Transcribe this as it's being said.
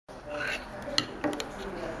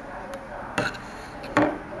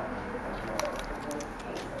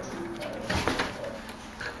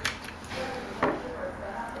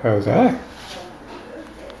How's that?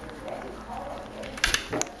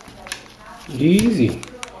 Easy.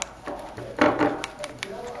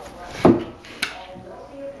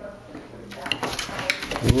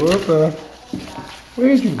 Whoopa.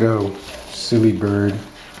 Where'd you go, silly bird?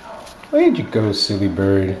 Where'd you go, silly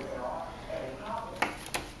bird?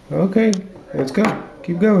 Okay, let's go.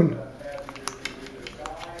 Keep going.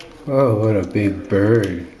 Oh, what a big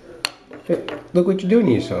bird. Hey, look what you're doing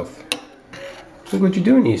to yourself. Look what you're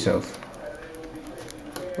doing to yourself.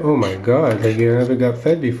 Oh my God, like you never got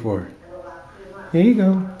fed before. Here you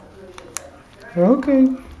go. Okay.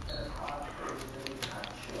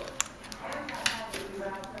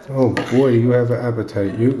 Oh boy, you have an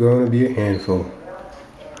appetite. You're going to be a handful.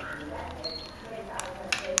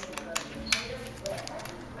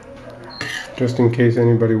 Just in case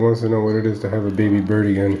anybody wants to know what it is to have a baby bird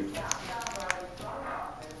again.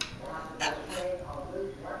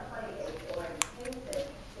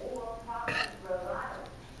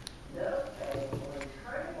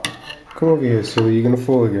 Come over here, silly. You're gonna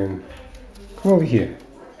fall again. Come over here.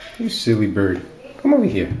 You silly bird. Come over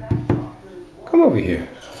here. Come over here.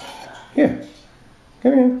 Here.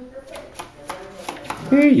 Come here.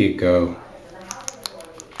 There you go.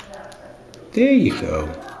 There you go.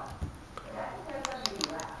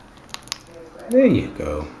 There you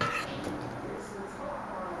go.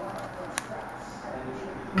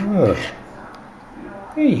 Oh.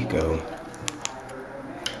 There you go.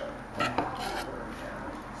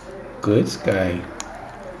 Good, Sky.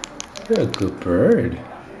 You're a good bird.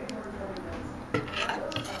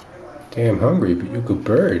 Damn hungry, but you're a good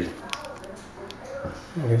bird.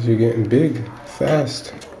 I guess you're getting big,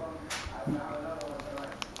 fast.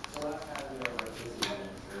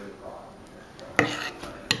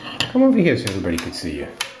 Come over here so everybody can see you.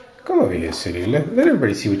 Come over here, City. Let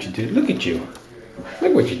everybody see what you did. Look at you.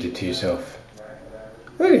 Look what you did to yourself.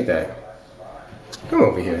 Look at that. Come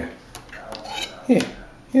over here. Here.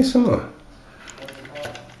 Here's some more.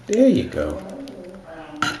 There you go.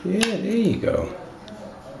 Yeah, there you go.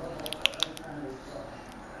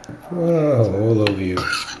 Wow, all over you.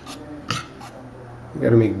 You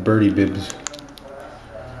gotta make birdie bibs.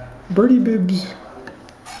 Birdie bibs.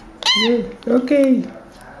 Yeah, okay.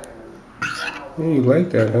 Yeah, you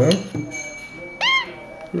like that, huh?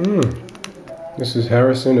 This is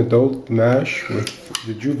Harrison adult mash with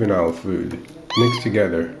the juvenile food mixed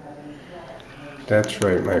together. That's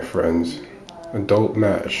right, my friends. Adult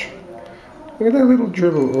mash. Look at that little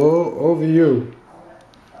dribble all over you.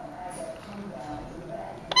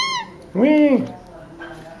 Whee!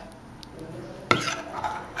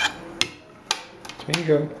 There you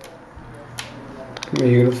go. Come here,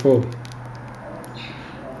 you're gonna fall.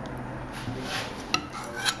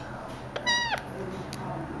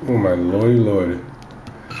 Oh my lordy lord.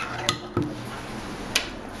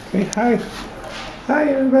 Say hi. Hi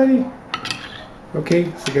everybody. Okay,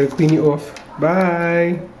 so I gotta clean you off.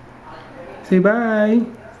 Bye. Say bye.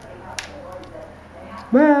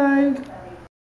 Bye.